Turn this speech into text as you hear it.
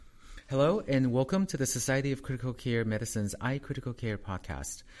Hello and welcome to the Society of Critical Care Medicine's iCritical Care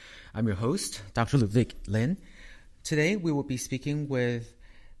podcast. I'm your host, Dr. Ludwig Lin. Today we will be speaking with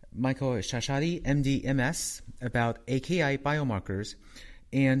Michael Shashaty, MD, MS, about AKI biomarkers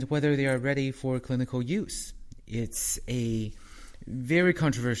and whether they are ready for clinical use. It's a very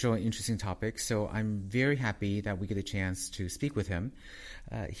controversial and interesting topic, so I'm very happy that we get a chance to speak with him.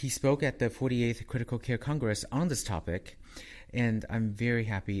 He spoke at the 48th Critical Care Congress on this topic, and I'm very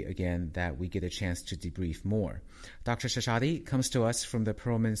happy again that we get a chance to debrief more. Dr. Shashaty comes to us from the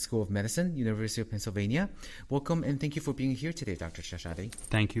Perelman School of Medicine, University of Pennsylvania. Welcome and thank you for being here today, Dr. Shashaty.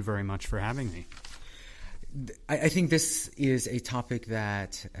 Thank you very much for having me. I think this is a topic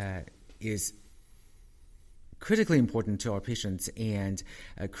that is critically important to our patients and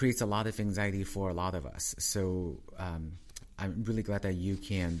creates a lot of anxiety for a lot of us. So I'm really glad that you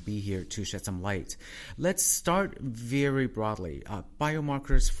can be here to shed some light. Let's start very broadly.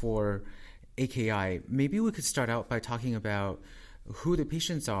 Biomarkers for AKI. Maybe we could start out by talking about who the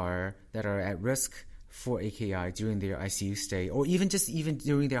patients are that are at risk for AKI during their ICU stay, or even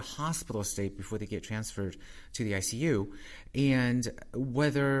during their hospital stay before they get transferred to the ICU, and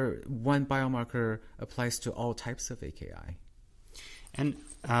whether one biomarker applies to all types of AKI. And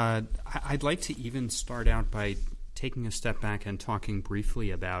I'd like to even start out by taking a step back and talking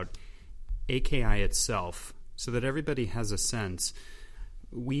briefly about AKI itself so that everybody has a sense.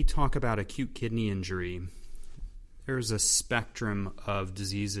 We talk about acute kidney injury. There's a spectrum of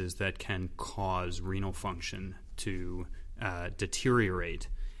diseases that can cause renal function to deteriorate.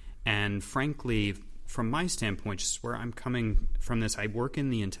 And frankly, from my standpoint, just where I'm coming from this, I work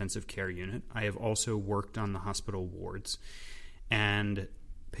in the intensive care unit. I have also worked on the hospital wards. And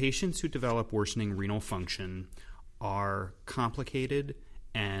patients who develop worsening renal function are complicated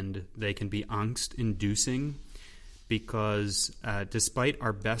and they can be angst-inducing because despite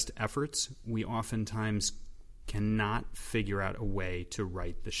our best efforts, we oftentimes cannot figure out a way to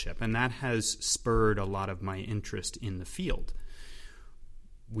right the ship. And that has spurred a lot of my interest in the field.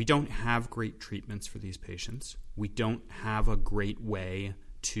 We don't have great treatments for these patients. We don't have a great way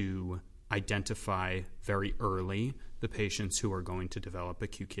to identify very early the patients who are going to develop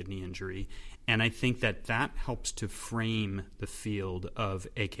acute kidney injury. And I think that helps to frame the field of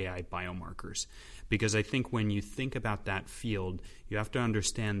AKI biomarkers. Because I think when you think about that field, you have to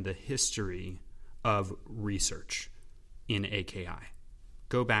understand the history of research in AKI.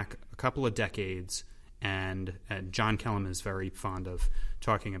 Go back a couple of decades, and John Kellum is very fond of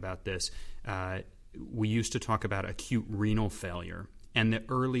talking about this. We used to talk about acute renal failure, and the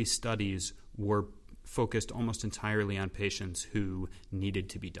early studies were focused almost entirely on patients who needed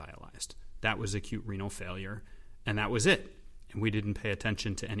to be dialyzed. That was acute renal failure, and that was it. And we didn't pay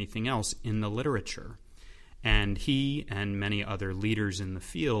attention to anything else in the literature. And he and many other leaders in the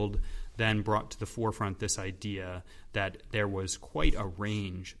field then brought to the forefront this idea that there was quite a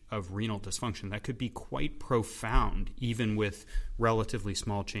range of renal dysfunction that could be quite profound, even with relatively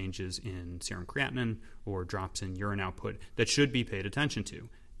small changes in serum creatinine or drops in urine output that should be paid attention to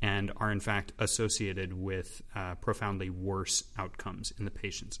and are in fact associated with profoundly worse outcomes in the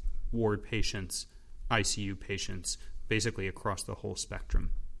patients, ward patients, ICU patients, basically across the whole spectrum.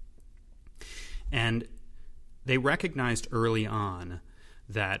 And they recognized early on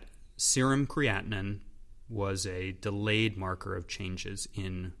that serum creatinine was a delayed marker of changes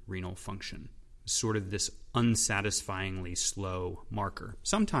in renal function, sort of this unsatisfyingly slow marker.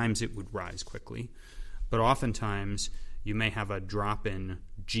 Sometimes it would rise quickly, but oftentimes you may have a drop in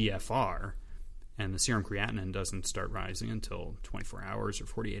GFR and the serum creatinine doesn't start rising until 24 hours or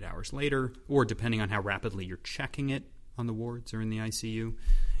 48 hours later, or depending on how rapidly you're checking it on the wards or in the ICU,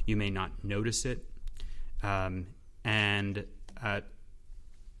 you may not notice it.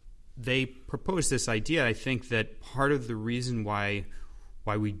 They proposed this idea. I think that part of the reason why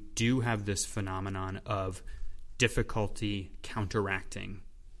we do have this phenomenon of difficulty counteracting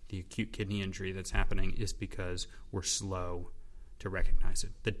the acute kidney injury that's happening is because we're slow to recognize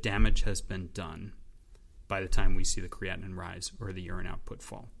it. The damage has been done by the time we see the creatinine rise or the urine output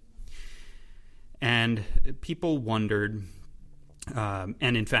fall. And people wondered, and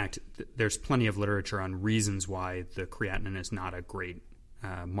in fact, there's plenty of literature on reasons why the creatinine is not a great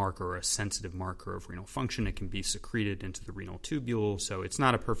marker or a sensitive marker of renal function. It can be secreted into the renal tubule, so it's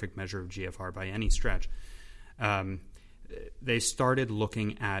not a perfect measure of GFR by any stretch. They started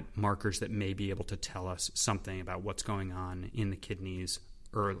looking at markers that may be able to tell us something about what's going on in the kidneys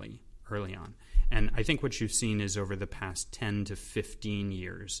early on. And I think what you've seen is over the past 10 to 15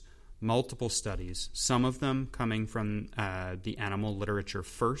 years, multiple studies, some of them coming from the animal literature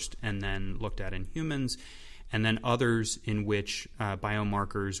first and then looked at in humans, and then others in which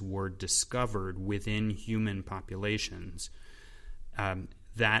biomarkers were discovered within human populations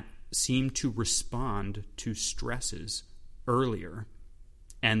that seem to respond to stresses earlier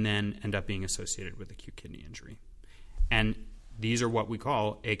and then end up being associated with acute kidney injury. And these are what we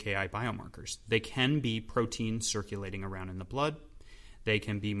call AKI biomarkers. They can be proteins circulating around in the blood. They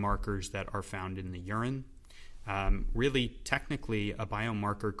can be markers that are found in the urine. Really, technically, a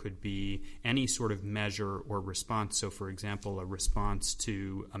biomarker could be any sort of measure or response. So, for example, a response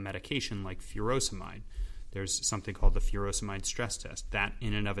to a medication like furosemide. There's something called the furosemide stress test. That,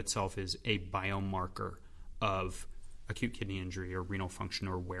 in and of itself, is a biomarker of acute kidney injury or renal function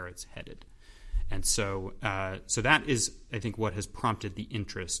or where it's headed. And so that is, I think, what has prompted the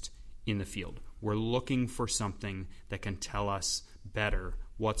interest in the field. We're looking for something that can tell us better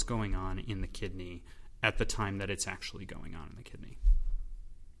what's going on in the kidney at the time that it's actually going on in the kidney.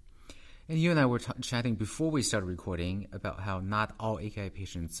 And you and I were chatting before we started recording about how not all AKI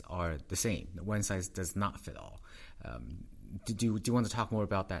patients are the same. One size does not fit all. Do you want to talk more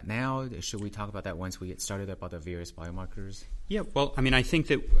about that now? Should we talk about that once we get started about the various biomarkers? Yeah, well, I mean, I think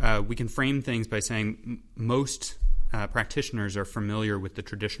that we can frame things by saying most practitioners are familiar with the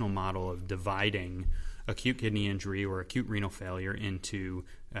traditional model of dividing acute kidney injury or acute renal failure into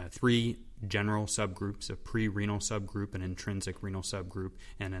three general subgroups: a pre-renal subgroup, an intrinsic renal subgroup,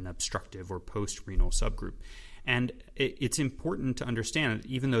 and an obstructive or post-renal subgroup. And it's important to understand that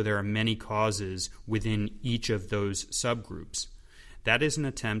even though there are many causes within each of those subgroups, that is an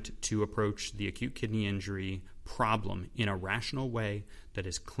attempt to approach the acute kidney injury problem in a rational way that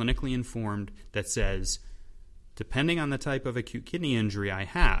is clinically informed, that says, depending on the type of acute kidney injury I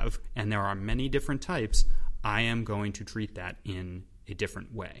have, and there are many different types, I am going to treat that in a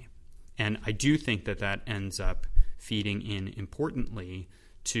different way. And I do think that that ends up feeding in importantly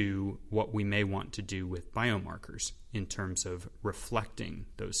to what we may want to do with biomarkers in terms of reflecting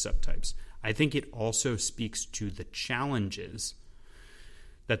those subtypes. I think it also speaks to the challenges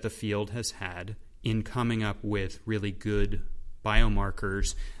that the field has had in coming up with really good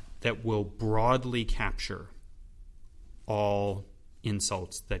biomarkers that will broadly capture all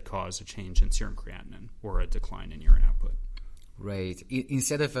insults that cause a change in serum creatinine or a decline in urine output. Right.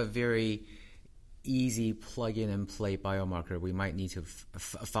 Instead of a very easy plug-in-and-play biomarker, we might need to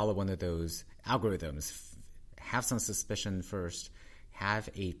follow one of those algorithms, have some suspicion first, have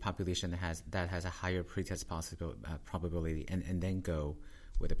a population that has a higher pretest probability, and then go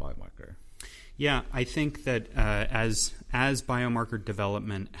with a biomarker. Yeah, I think that as biomarker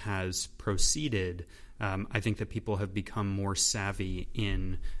development has proceeded, I think that people have become more savvy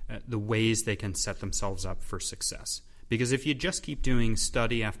in the ways they can set themselves up for success. Because if you just keep doing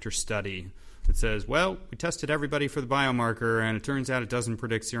study after study that says, well, we tested everybody for the biomarker and it turns out it doesn't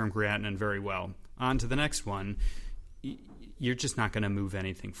predict serum creatinine very well, on to the next one, you're just not going to move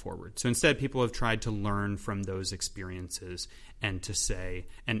anything forward. So instead, people have tried to learn from those experiences and to say,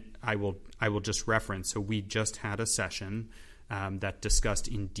 and I will just reference, so we just had a session that discussed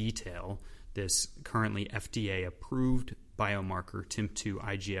in detail this currently FDA-approved biomarker, TIMP2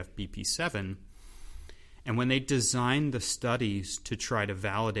 IGF-BP7. And when they designed the studies to try to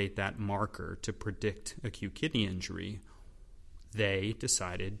validate that marker to predict acute kidney injury, they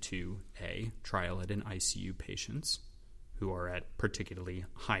decided to, A, trial it in ICU patients who are at particularly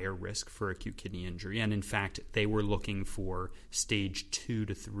higher risk for acute kidney injury. And in fact, they were looking for stage 2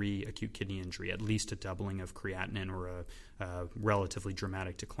 to 3 acute kidney injury, at least a doubling of creatinine or a relatively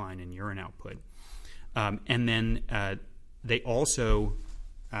dramatic decline in urine output. And then they also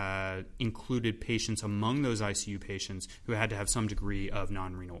included patients among those ICU patients who had to have some degree of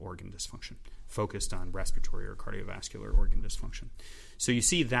non-renal organ dysfunction, focused on respiratory or cardiovascular organ dysfunction. So you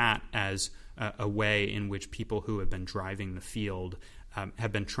see that as a way in which people who have been driving the field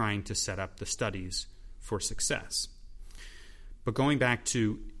have been trying to set up the studies for success. But going back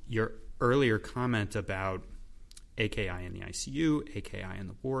to your earlier comment about AKI in the ICU, AKI in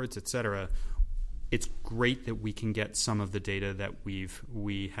the wards, etc., it's great that we can get some of the data that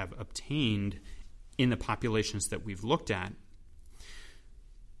we have obtained in the populations that we've looked at.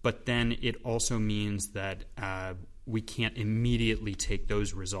 But then it also means that we can't immediately take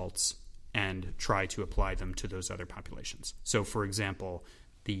those results and try to apply them to those other populations. So, for example,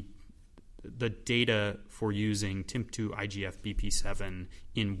 the data for using TIMP2 IGF-BP7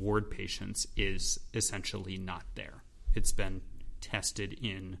 in ward patients is essentially not there. It's been tested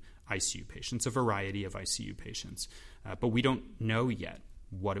in ICU patients, a variety of ICU patients. But we don't know yet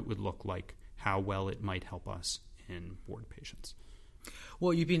what it would look like, how well it might help us in ward patients.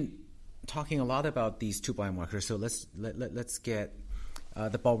 Well, you've been talking a lot about these two biomarkers, so let's get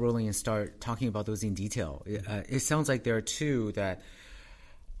the ball rolling and start talking about those in detail. It sounds like there are two that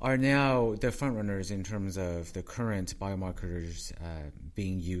are now the front runners in terms of the current biomarkers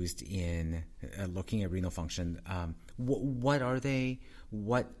being used in looking at renal function. What are they?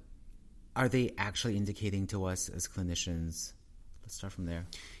 What are they actually indicating to us as clinicians? Let's start from there.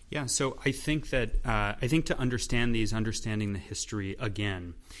 Yeah, so I think that to understand these, understanding the history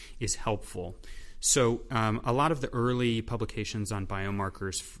again is helpful. So a lot of the early publications on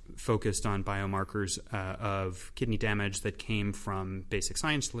biomarkers focused on biomarkers of kidney damage that came from basic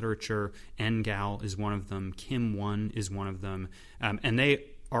science literature. NGAL is one of them. KIM1 is one of them. And they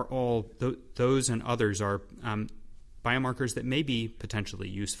are all, those and others are biomarkers that may be potentially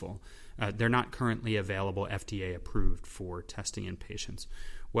useful. They're not currently available, FDA approved for testing in patients.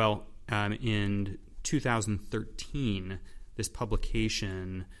 Well, in 2013, this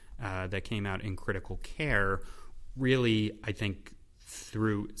publication that came out in Critical Care really, I think,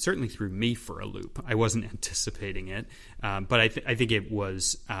 certainly threw me for a loop. I wasn't anticipating it, but I think it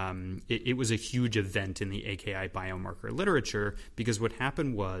was a huge event in the AKI biomarker literature, because what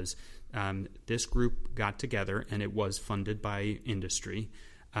happened was this group got together, and it was funded by industry,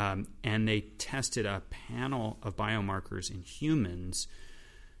 and they tested a panel of biomarkers in humans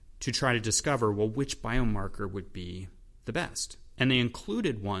to try to discover, well, which biomarker would be the best. And they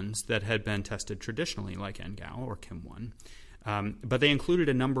included ones that had been tested traditionally, like NGAL or KIM1, but they included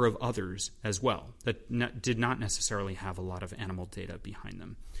a number of others as well that did not necessarily have a lot of animal data behind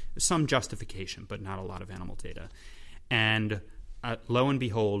them. Some justification, but not a lot of animal data. And lo and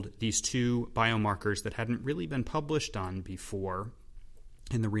behold, these two biomarkers that hadn't really been published on before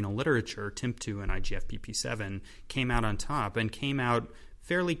in the renal literature, TIMP2 and IGF-BP7, came out on top, and came out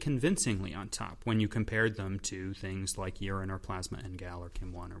fairly convincingly on top when you compared them to things like urine or plasma NGAL or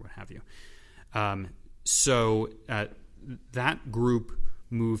KIM1 or what have you. So that group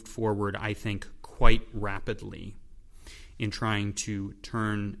moved forward, I think, quite rapidly in trying to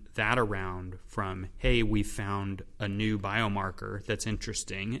turn that around from, hey, we found a new biomarker that's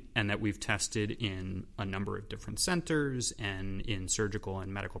interesting and that we've tested in a number of different centers and in surgical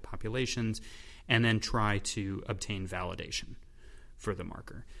and medical populations, and then try to obtain validation for the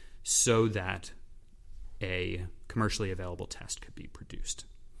marker so that a commercially available test could be produced.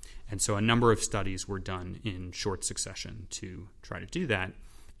 And so a number of studies were done in short succession to try to do that.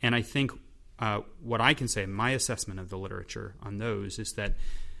 And I think what I can say, my assessment of the literature on those, is that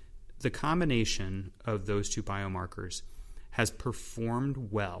the combination of those two biomarkers has performed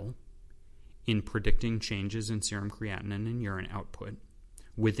well in predicting changes in serum creatinine and urine output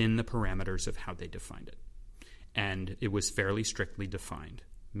within the parameters of how they defined it. And it was fairly strictly defined,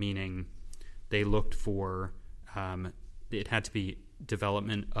 meaning they looked for, it had to be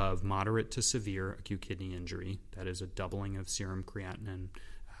development of moderate to severe acute kidney injury, that is a doubling of serum creatinine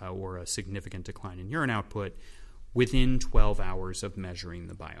or a significant decline in urine output, within 12 hours of measuring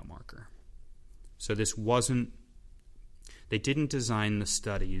the biomarker. So this wasn't, they didn't design the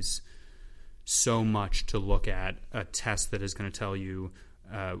studies so much to look at a test that is going to tell you,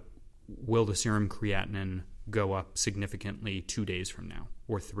 will the serum creatinine go up significantly 2 days from now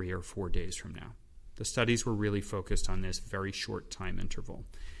or 3 or 4 days from now. The studies were really focused on this very short time interval.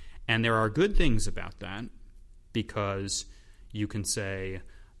 And there are good things about that, because you can say,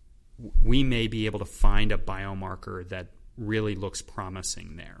 we may be able to find a biomarker that really looks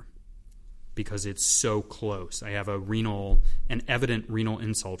promising there because it's so close. I have an evident renal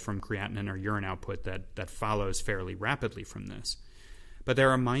insult from creatinine or urine output that follows fairly rapidly from this. But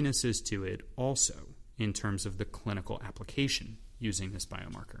there are minuses to it also in terms of the clinical application using this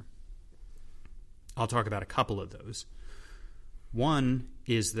biomarker. I'll talk about a couple of those. One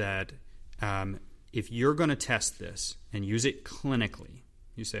is that if you're going to test this and use it clinically,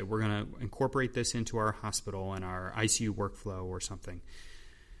 you say, we're going to incorporate this into our hospital and our ICU workflow or something,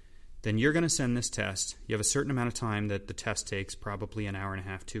 then you're going to send this test. You have a certain amount of time that the test takes, probably an hour and a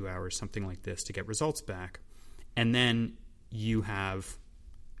half, 2 hours, something like this, to get results back. And then you have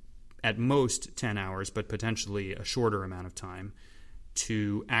at most 10 hours, but potentially a shorter amount of time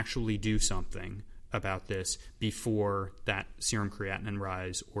to actually do something about this before that serum creatinine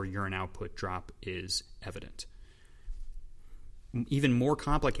rise or urine output drop is evident. Even more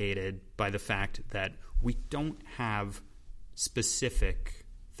complicated by the fact that we don't have specific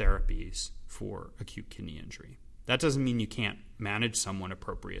therapies for acute kidney injury. That doesn't mean you can't manage someone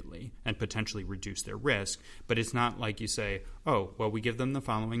appropriately and potentially reduce their risk, but it's not like you say, oh, well, we give them the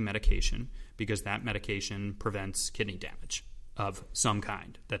following medication because that medication prevents kidney damage of some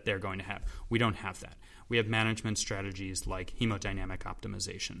kind that they're going to have. We don't have that. We have management strategies like hemodynamic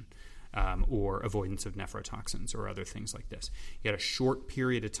optimization or avoidance of nephrotoxins or other things like this. You got a short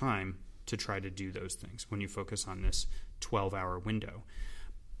period of time to try to do those things when you focus on this 12-hour window.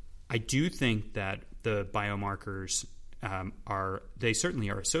 I do think that the biomarkers they certainly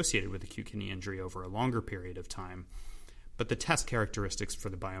are associated with acute kidney injury over a longer period of time, but the test characteristics for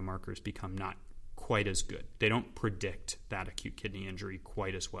the biomarkers become not quite as good. They don't predict that acute kidney injury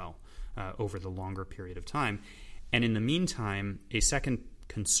quite as well over the longer period of time. And in the meantime, a second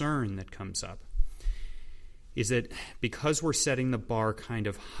concern that comes up is that because we're setting the bar kind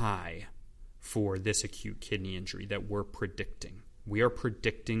of high for this acute kidney injury that we're predicting, we are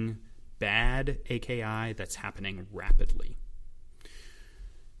predicting bad AKI that's happening rapidly.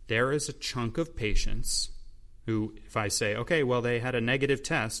 There is a chunk of patients who, if I say, okay, well, they had a negative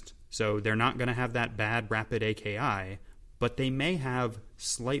test, so they're not going to have that bad rapid AKI, but they may have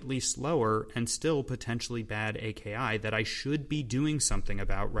slightly slower and still potentially bad AKI that I should be doing something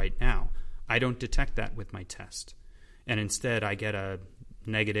about right now. I don't detect that with my test. And instead, I get a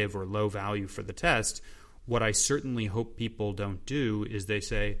negative or low value for the test. What I certainly hope people don't do is they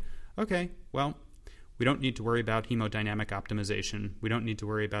say, okay, well, we don't need to worry about hemodynamic optimization. We don't need to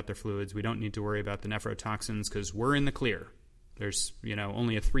worry about their fluids. We don't need to worry about the nephrotoxins because we're in the clear. There's,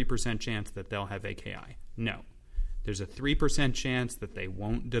 only a 3% chance that they'll have AKI. No. There's a 3% chance that they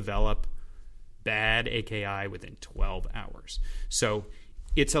won't develop bad AKI within 12 hours. So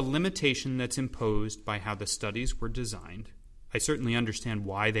it's a limitation that's imposed by how the studies were designed. I certainly understand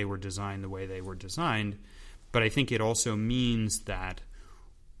why they were designed the way they were designed, but I think it also means that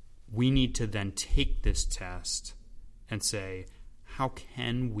we need to then take this test and say, how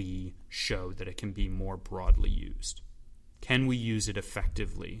can we show that it can be more broadly used? Can we use it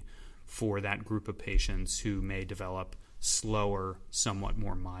effectively for that group of patients who may develop slower, somewhat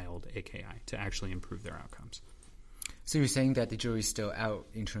more mild AKI to actually improve their outcomes? So you're saying that the jury's still out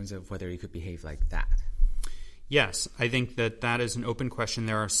in terms of whether it could behave like that? Yes, I think that is an open question.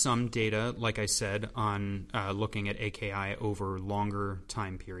 There are some data, like I said, on looking at AKI over longer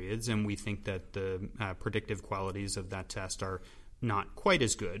time periods, and we think that the predictive qualities of that test are not quite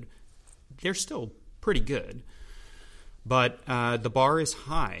as good. They're still pretty good, but the bar is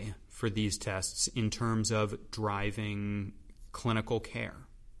high for these tests in terms of driving clinical care.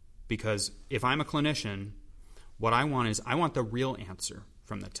 Because if I'm a clinician, what I want is I want the real answer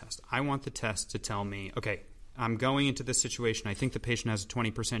from the test. I want the test to tell me, okay, I'm going into this situation. I think the patient has a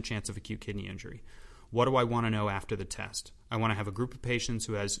 20% chance of acute kidney injury. What do I want to know after the test? I want to have a group of patients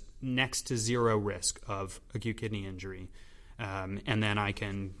who has next to zero risk of acute kidney injury. And then I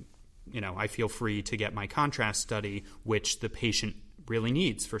can, I feel free to get my contrast study, which the patient really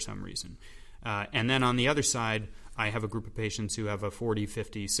needs for some reason. And then on the other side, I have a group of patients who have a 40,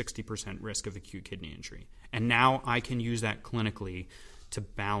 50, 60% risk of acute kidney injury. And now I can use that clinically to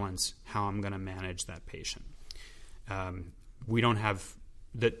balance how I'm going to manage that patient. We don't have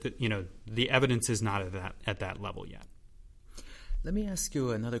the evidence is not at that level yet. Let me ask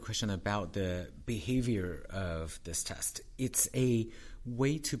you another question about the behavior of this test. It's a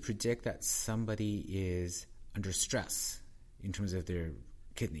way to predict that somebody is under stress in terms of their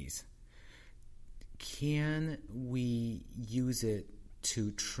kidneys. Can we use it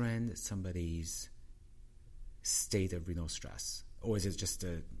to trend somebody's state of renal stress, or is it just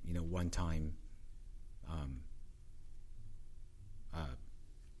a one-time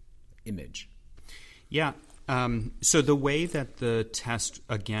image? Yeah. So the way that the test,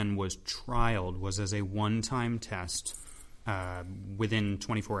 again, was trialed was as a one-time test within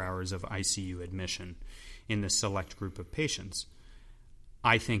 24 hours of ICU admission in this select group of patients.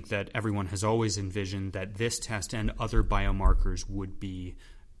 I think that everyone has always envisioned that this test and other biomarkers would be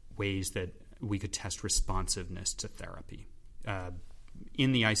ways that we could test responsiveness to therapy.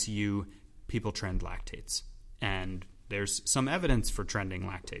 In the ICU, people trend lactates, and there's some evidence for trending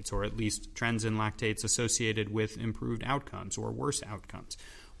lactates, or at least trends in lactates associated with improved outcomes or worse outcomes.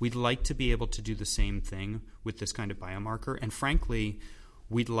 We'd like to be able to do the same thing with this kind of biomarker, and frankly,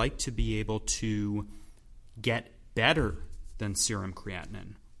 we'd like to be able to get better than serum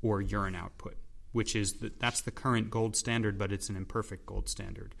creatinine or urine output, which is that's the current gold standard, but it's an imperfect gold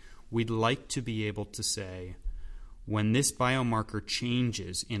standard. We'd like to be able to say, when this biomarker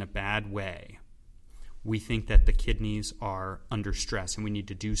changes in a bad way, we think that the kidneys are under stress and we need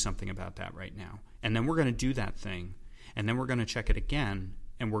to do something about that right now. And then we're going to do that thing, and then we're going to check it again,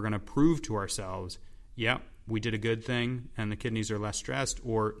 and we're going to prove to ourselves, yep, we did a good thing and the kidneys are less stressed,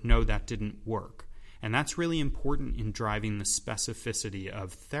 or no, that didn't work. And that's really important in driving the specificity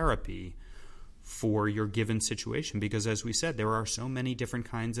of therapy for your given situation, because as we said, there are so many different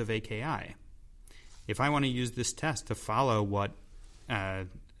kinds of AKI. If I want to use this test to follow what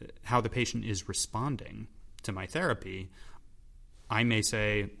how the patient is responding to my therapy, I may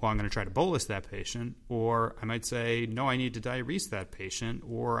say, well, I'm going to try to bolus that patient, or I might say, no, I need to diurese that patient,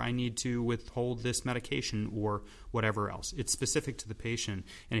 or I need to withhold this medication, or whatever else. It's specific to the patient,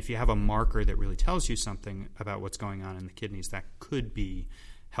 and if you have a marker that really tells you something about what's going on in the kidneys, that could be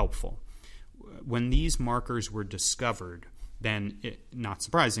helpful. When these markers were discovered, then, not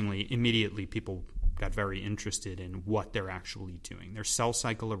surprisingly, immediately people got very interested in what they're actually doing. They're cell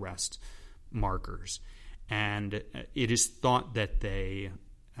cycle arrest markers. And it is thought that they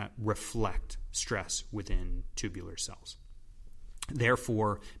reflect stress within tubular cells.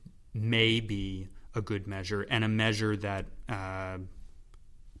 Therefore, may be a good measure, and a measure that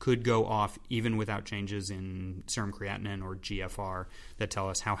could go off even without changes in serum creatinine or GFR that tell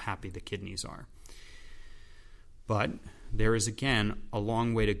us how happy the kidneys are. But there is, again, a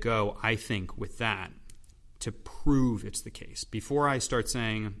long way to go, I think, with that to prove it's the case. Before I start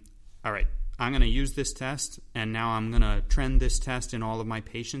saying, all right, I'm going to use this test, and now I'm going to trend this test in all of my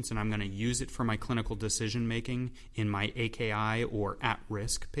patients, and I'm going to use it for my clinical decision-making in my AKI or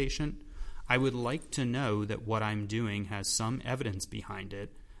at-risk patient, I would like to know that what I'm doing has some evidence behind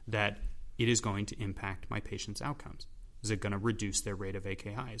it that it is going to impact my patient's outcomes. Is it going to reduce their rate of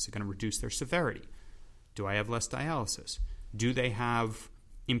AKI? Is it going to reduce their severity? Do I have less dialysis? Do they have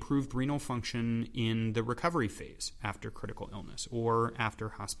improved renal function in the recovery phase after critical illness or after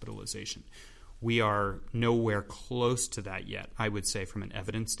hospitalization? We are nowhere close to that yet, I would say, from an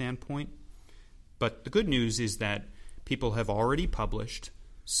evidence standpoint. But the good news is that people have already published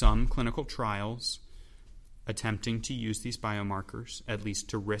some clinical trials attempting to use these biomarkers, at least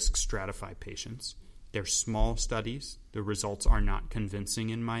to risk stratify patients. They're small studies. The results are not convincing,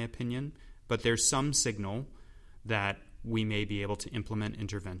 in my opinion, but there's some signal that we may be able to implement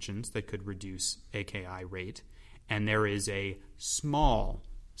interventions that could reduce AKI rate, and there is a small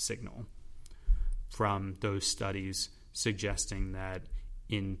signal from those studies suggesting that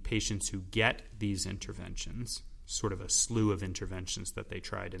in patients who get these interventions, sort of a slew of interventions that they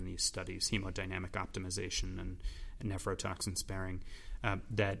tried in these studies, hemodynamic optimization and nephrotoxin sparing,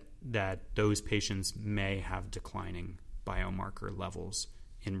 that those patients may have declining biomarker levels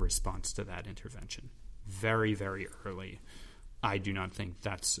in response to that intervention. Very, very early. I do not think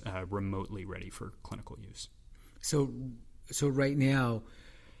that's remotely ready for clinical use. So right now,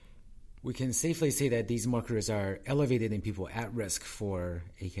 we can safely say that these markers are elevated in people at risk for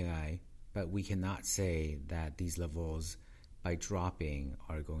AKI, but we cannot say that these levels, by dropping,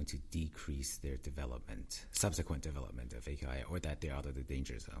 are going to decrease their subsequent development of AKI, or that they're out of the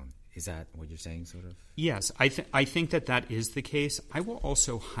danger zone. Is that what you're saying, sort of? Yes, I think that is the case. I will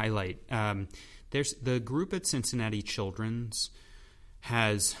also highlight, there's the group at Cincinnati Children's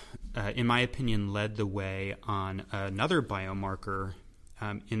has, in my opinion, led the way on another biomarker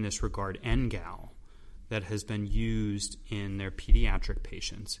in this regard, NGAL, that has been used in their pediatric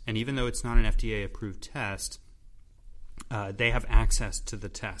patients. And even though it's not an FDA-approved test, they have access to the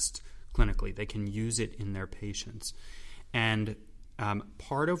test clinically. They can use it in their patients. And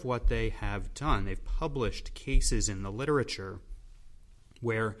part of what they have done, they've published cases in the literature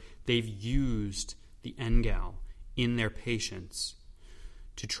where they've used the NGAL in their patients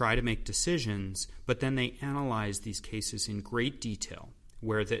to try to make decisions, but then they analyze these cases in great detail,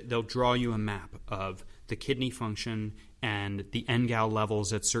 where they'll draw you a map of the kidney function and the NGAL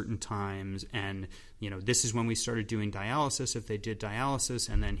levels at certain times, and this is when we started doing dialysis, if they did dialysis,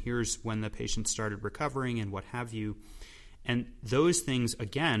 and then here's when the patient started recovering and what have you. And those things,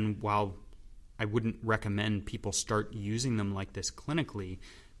 again, while I wouldn't recommend people start using them like this clinically,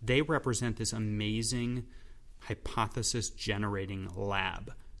 they represent this amazing hypothesis-generating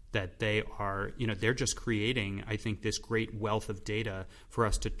lab that they are, they're just creating, I think, this great wealth of data for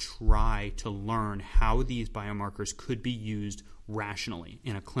us to try to learn how these biomarkers could be used rationally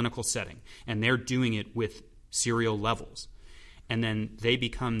in a clinical setting. And they're doing it with serial levels. And then they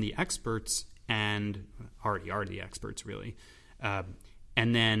become the experts, and already are the experts, really. And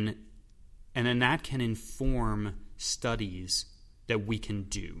then that can inform studies that we can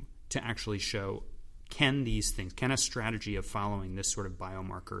do to actually show, can a strategy of following this sort of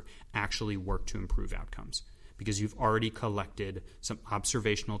biomarker actually work to improve outcomes? Because you've already collected some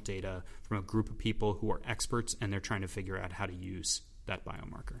observational data from a group of people who are experts, and they're trying to figure out how to use that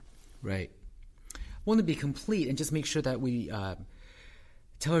biomarker. Right. I want to be complete and just make sure that we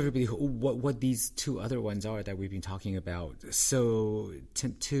tell everybody what these two other ones are that we've been talking about. So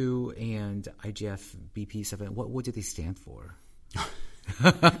TIMP2 and IGF-BP7, what do they stand for?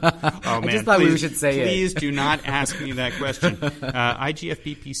 Oh, man. I just thought we should say Please do not ask me that question.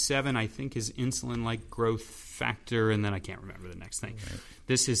 IGF-BP7, I think, is insulin-like growth factor, and then I can't remember the next thing. Right.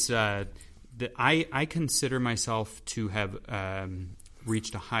 This is I consider myself to have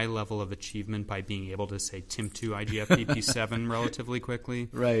reached a high level of achievement by being able to say TIM2 IGF-BP7 relatively quickly.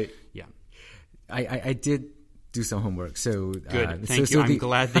 Right. Yeah. I did do some homework. So good. Thank you. I'm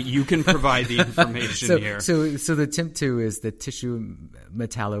glad that you can provide the information here. So the TIM2 is the tissue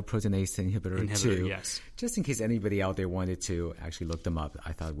metalloproteinase inhibitor 2. Yes. Just in case anybody out there wanted to actually look them up,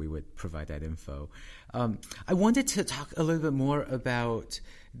 I thought we would provide that info. I wanted to talk a little bit more about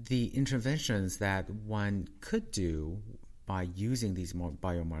the interventions that one could do by using these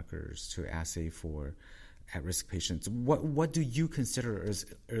biomarkers to assay for at-risk patients. What do you consider as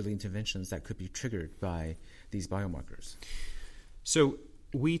early interventions that could be triggered by these biomarkers? So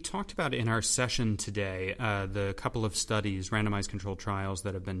we talked about in our session today the couple of studies, randomized controlled trials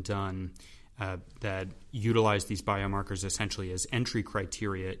that have been done that utilize these biomarkers essentially as entry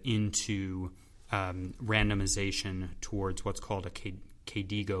criteria into randomization towards what's called a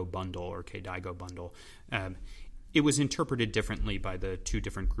KDIGO bundle or KDIGO bundle. It was interpreted differently by the two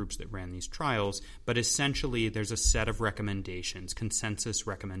different groups that ran these trials, but essentially there's a set of recommendations, consensus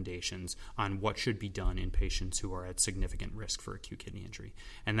recommendations on what should be done in patients who are at significant risk for acute kidney injury.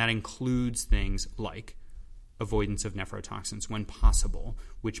 And that includes things like avoidance of nephrotoxins when possible,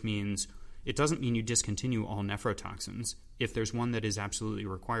 which means it doesn't mean you discontinue all nephrotoxins. If there's one that is absolutely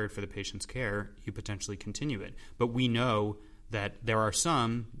required for the patient's care, you potentially continue it. But we know that there are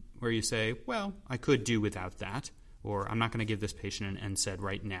some where you say, well, I could do without that, or I'm not going to give this patient an NSAID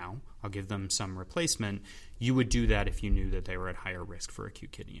right now. I'll give them some replacement. You would do that if you knew that they were at higher risk for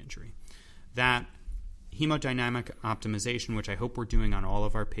acute kidney injury. That hemodynamic optimization, which I hope we're doing on all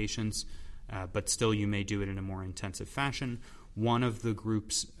of our patients, but still you may do it in a more intensive fashion. One of the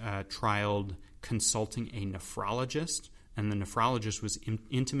groups trialed consulting a nephrologist, and the nephrologist was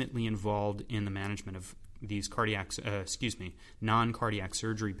intimately involved in the management of these non-cardiac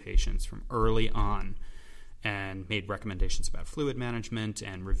surgery patients from early on, and made recommendations about fluid management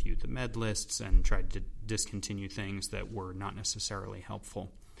and reviewed the med lists and tried to discontinue things that were not necessarily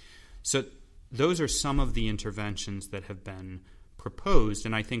helpful. So those are some of the interventions that have been proposed,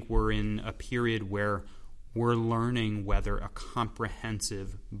 and I think we're in a period where we're learning whether a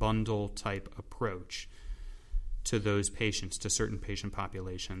comprehensive bundle-type approach to those patients, to certain patient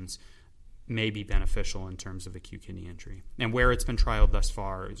populations, may be beneficial in terms of acute kidney injury. And where it's been trialed thus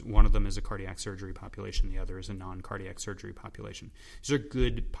far, one of them is a cardiac surgery population, the other is a non-cardiac surgery population. These are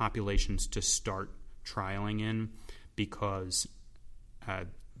good populations to start trialing in because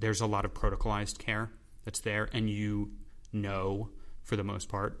there's a lot of protocolized care that's there, and you know, for the most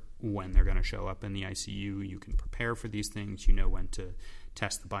part, when they're going to show up in the ICU. You can prepare for these things. You know when to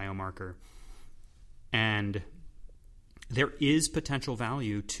test the biomarker. And there is potential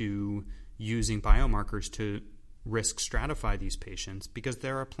value to using biomarkers to risk stratify these patients, because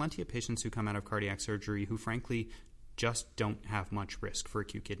there are plenty of patients who come out of cardiac surgery who frankly just don't have much risk for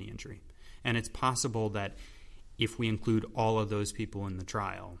acute kidney injury. And it's possible that if we include all of those people in the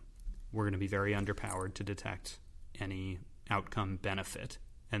trial, we're going to be very underpowered to detect any outcome benefit.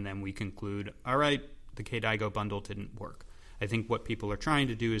 And then we conclude, all right, the KDIGO bundle didn't work. I think what people are trying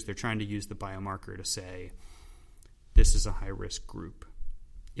to do is they're trying to use the biomarker to say, this is a high-risk group.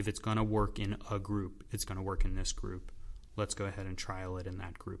 If it's going to work in a group, it's going to work in this group. Let's go ahead and trial it in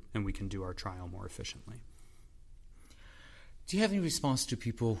that group, and we can do our trial more efficiently. Do you have any response to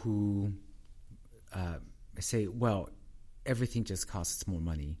people who say, well, everything just costs more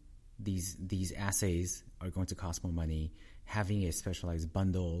money? These assays are going to cost more money. Having a specialized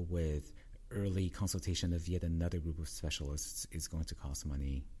bundle with early consultation of yet another group of specialists is going to cost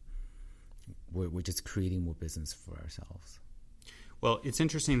money. We're just creating more business for ourselves. Well, it's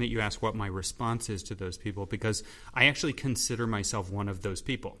interesting that you ask what my response is to those people, because I actually consider myself one of those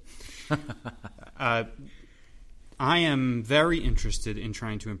people. I am very interested in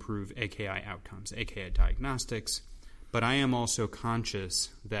trying to improve AKI outcomes, AKI diagnostics, but I am also conscious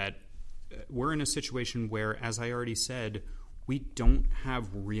that we're in a situation where, as I already said, we don't have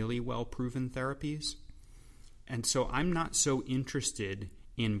really well-proven therapies. And so I'm not so interested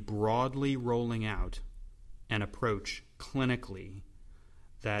in broadly rolling out an approach clinically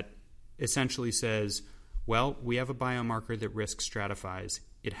that essentially says, well, we have a biomarker that risk stratifies,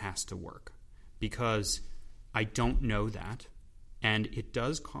 it has to work. Because I don't know that, and it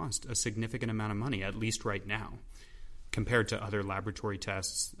does cost a significant amount of money, at least right now. Compared to other laboratory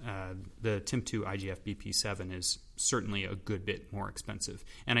tests, the TIM2 IGF-BP7 is certainly a good bit more expensive.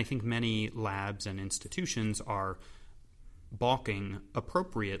 And I think many labs and institutions are balking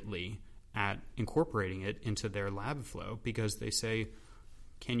appropriately at incorporating it into their lab flow because they say,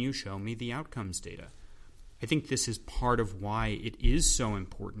 can you show me the outcomes data? I think this is part of why it is so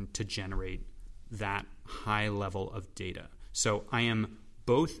important to generate that high level of data. So I am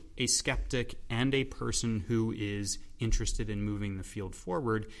both a skeptic and a person who is interested in moving the field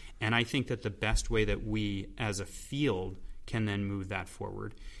forward, and I think that the best way that we as a field can then move that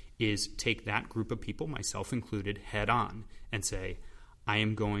forward is take that group of people, myself included, head on and say, I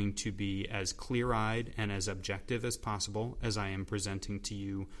am going to be as clear-eyed and as objective as possible as I am presenting to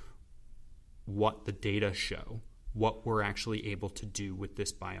you what the data show, what we're actually able to do with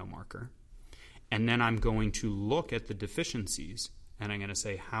this biomarker. And then I'm going to look at the deficiencies and I'm going to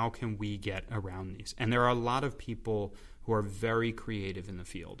say, how can we get around these? And there are a lot of people who are very creative in the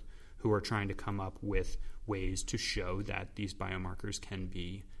field who are trying to come up with ways to show that these biomarkers can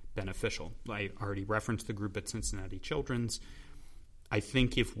be beneficial. I already referenced the group at Cincinnati Children's. I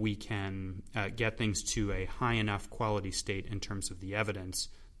think if we can get things to a high enough quality state in terms of the evidence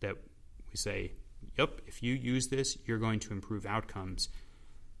that we say, yep, if you use this, you're going to improve outcomes,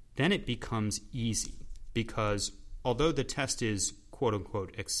 then it becomes easy. Because although the test is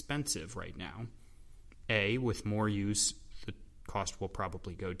quote-unquote expensive right now, A, with more use, the cost will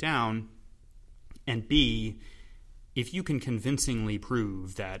probably go down, and B, if you can convincingly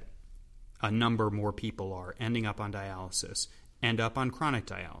prove that a number more people are ending up on dialysis, end up on chronic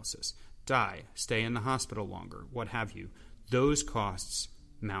dialysis, die, stay in the hospital longer, what have you, those costs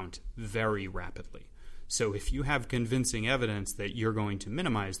mount very rapidly. So if you have convincing evidence that you're going to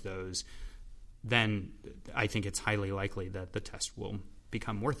minimize those, then I think it's highly likely that the test will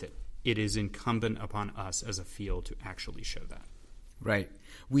become worth it. It is incumbent upon us as a field to actually show that. Right.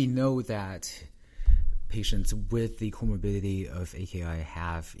 We know that patients with the comorbidity of AKI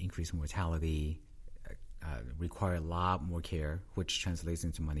have increased mortality, require a lot more care, which translates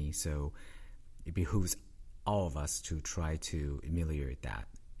into money. So it behooves all of us to try to ameliorate that.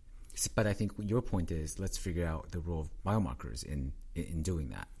 But I think your point is, let's figure out the role of biomarkers in doing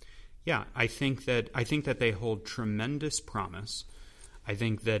that. Yeah, I think that they hold tremendous promise. I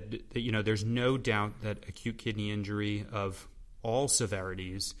think that there's no doubt that acute kidney injury of all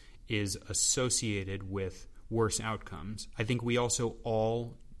severities is associated with worse outcomes. I think we also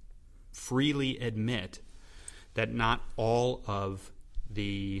all freely admit that not all of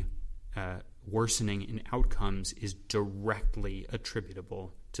the worsening in outcomes is directly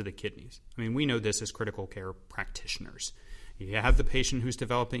attributable to the kidneys. I mean, we know this as critical care practitioners. You have the patient who's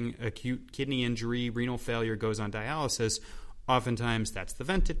developing acute kidney injury, renal failure, goes on dialysis. Oftentimes that's the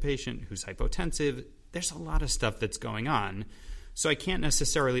vented patient who's hypotensive. There's a lot of stuff that's going on. So I can't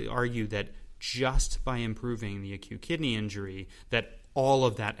necessarily argue that just by improving the acute kidney injury that all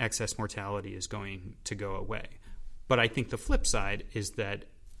of that excess mortality is going to go away. But I think the flip side is that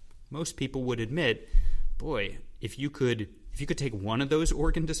most people would admit, boy, if you could take one of those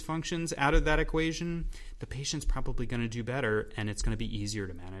organ dysfunctions out of that equation, the patient's probably going to do better, and it's going to be easier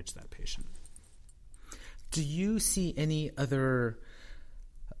to manage that patient. Do you see any other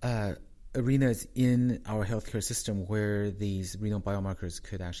arenas in our healthcare system where these renal biomarkers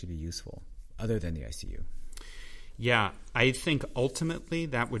could actually be useful, other than the ICU? Yeah, I think ultimately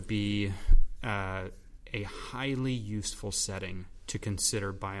that would be a highly useful setting to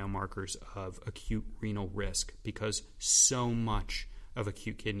consider biomarkers of acute renal risk, because so much of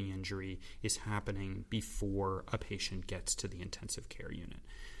acute kidney injury is happening before a patient gets to the intensive care unit.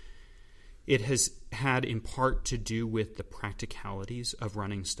 It has had in part to do with the practicalities of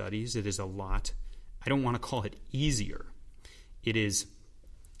running studies. It is a lot, I don't want to call it easier. It is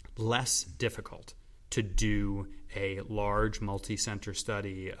less difficult to do a large multi-center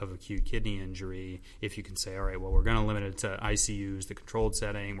study of acute kidney injury if you can say, all right, well, we're going to limit it to ICUs, the controlled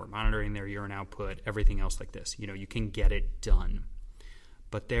setting, we're monitoring their urine output, everything else like this. You can get it done.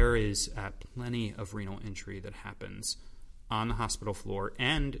 But there is plenty of renal injury that happens on the hospital floor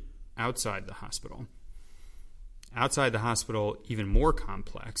and outside the hospital. Outside the hospital, even more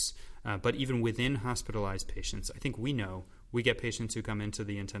complex, but even within hospitalized patients, I think we get patients who come into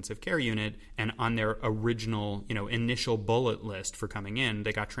the intensive care unit and on their original, initial bullet list for coming in,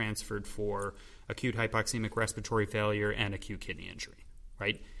 they got transferred for acute hypoxemic respiratory failure and acute kidney injury,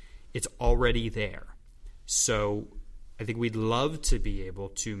 right? It's already there. So I think we'd love to be able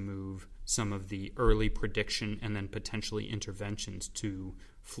to move some of the early prediction and then potentially interventions to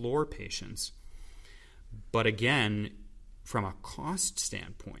floor patients. But again, from a cost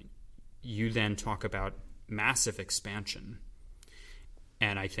standpoint, you then talk about massive expansion.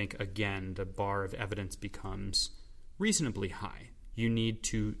 And I think, again, the bar of evidence becomes reasonably high. you need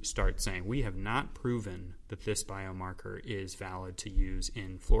to start saying, we have not proven that this biomarker is valid to use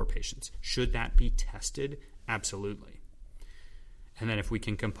in floor patients. Should that be tested? Absolutely. And then if we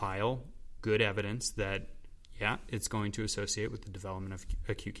can compile good evidence that, yeah, it's going to associate with the development of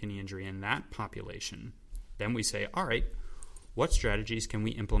acute kidney injury in that population, then we say, all right, what strategies can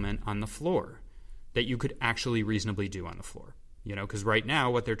we implement on the floor that you could actually reasonably do on the floor? Because right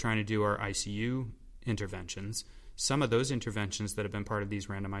now what they're trying to do are ICU interventions. Some of those interventions that have been part of these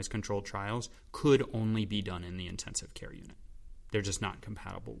randomized controlled trials could only be done in the intensive care unit. They're just not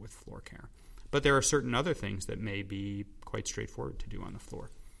compatible with floor care. But there are certain other things that may be quite straightforward to do on the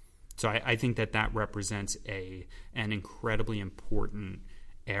floor. So I think that represents an incredibly important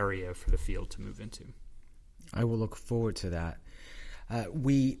area for the field to move into. I will look forward to that.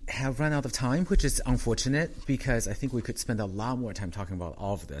 We have run out of time, which is unfortunate because I think we could spend a lot more time talking about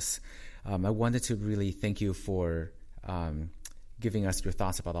all of this. I wanted to really thank you for giving us your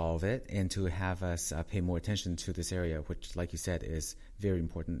thoughts about all of it and to have us pay more attention to this area, which, like you said, is very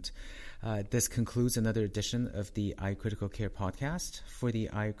important. This concludes another edition of the iCritical Care podcast. For the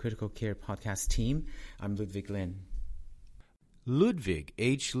iCritical Care podcast team, I'm Ludwig Lin. Ludwig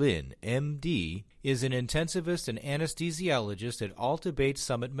H. Lin, M.D., is an intensivist and anesthesiologist at Alta Bates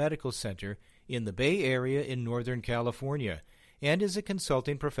Summit Medical Center in the Bay Area in Northern California and is a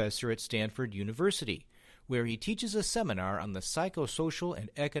consulting professor at Stanford University, where he teaches a seminar on the psychosocial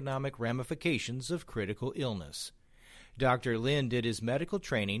and economic ramifications of critical illness. Dr. Lin did his medical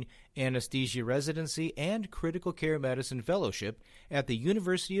training, anesthesia residency, and critical care medicine fellowship at the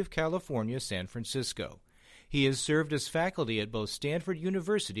University of California, San Francisco. He has served as faculty at both Stanford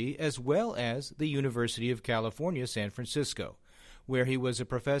University as well as the University of California, San Francisco, where he was a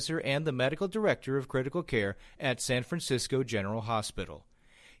professor and the medical director of critical care at San Francisco General Hospital.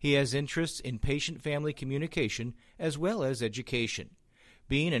 He has interests in patient-family communication as well as education.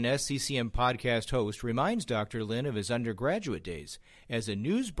 Being an SCCM podcast host reminds Dr. Lin of his undergraduate days as a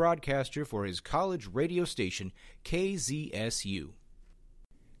news broadcaster for his college radio station, KZSU.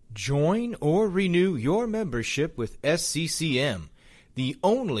 Join or renew your membership with SCCM, the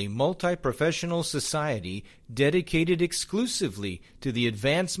only multi-professional society dedicated exclusively to the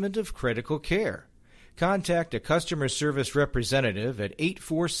advancement of critical care. Contact a customer service representative at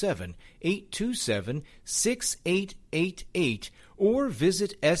 847-827-6888 or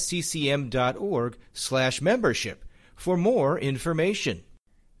visit sccm.org/membership for more information.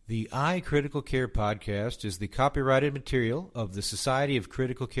 The iCritical Care podcast is the copyrighted material of the Society of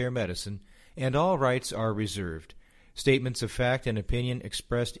Critical Care Medicine, and all rights are reserved. Statements of fact and opinion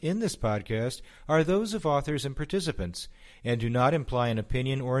expressed in this podcast are those of authors and participants, and do not imply an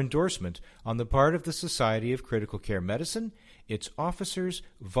opinion or endorsement on the part of the Society of Critical Care Medicine, its officers,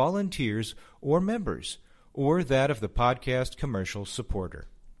 volunteers, or members, or that of the podcast commercial supporter.